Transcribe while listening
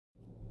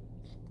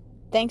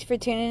Thanks for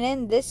tuning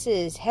in. This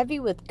is Heavy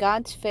with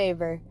God's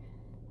Favor.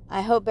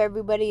 I hope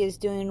everybody is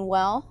doing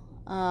well.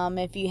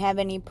 If you have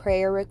any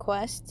prayer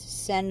requests,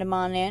 send them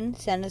on in.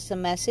 Send us a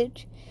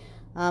message.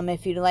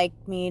 If you'd like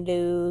me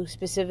to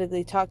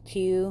specifically talk to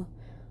you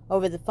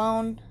over the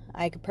phone,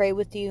 I can pray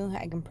with you.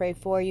 I can pray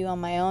for you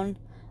on my own.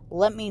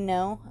 Let me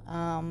know.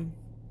 And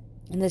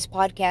this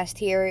podcast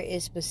here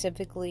is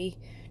specifically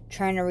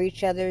trying to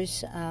reach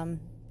others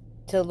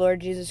to the Lord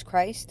Jesus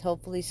Christ.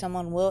 Hopefully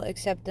someone will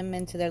accept Him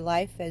into their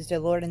life as their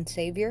Lord and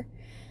Savior.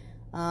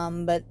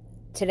 But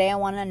today I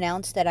want to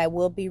announce that I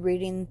will be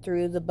reading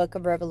through the book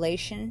of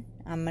Revelation.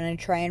 I'm going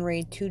to try and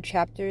read 2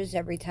 chapters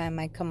every time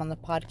I come on the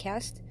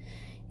podcast.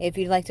 If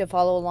you'd like to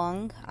follow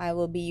along, I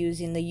will be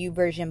using the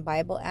YouVersion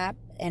Bible app,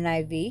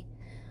 NIV.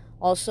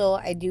 Also,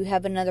 I do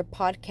have another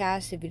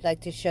podcast if you'd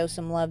like to show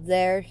some love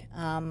there.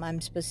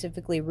 I'm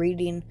specifically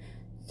reading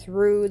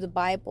through the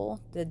Bible,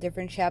 the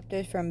different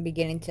chapters from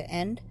beginning to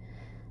end.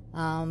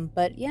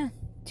 But yeah,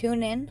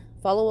 tune in,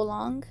 follow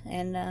along,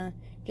 and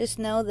just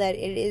know that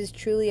it is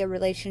truly a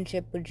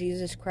relationship with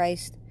Jesus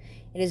Christ.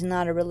 It is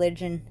not a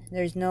religion.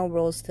 There's no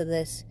rules to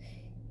this.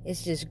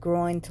 It's just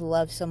growing to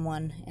love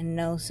someone and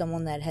know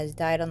someone that has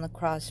died on the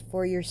cross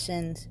for your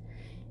sins,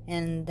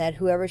 and that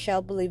whoever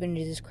shall believe in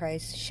Jesus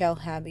Christ shall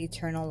have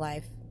eternal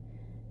life.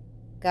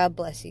 God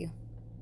bless you.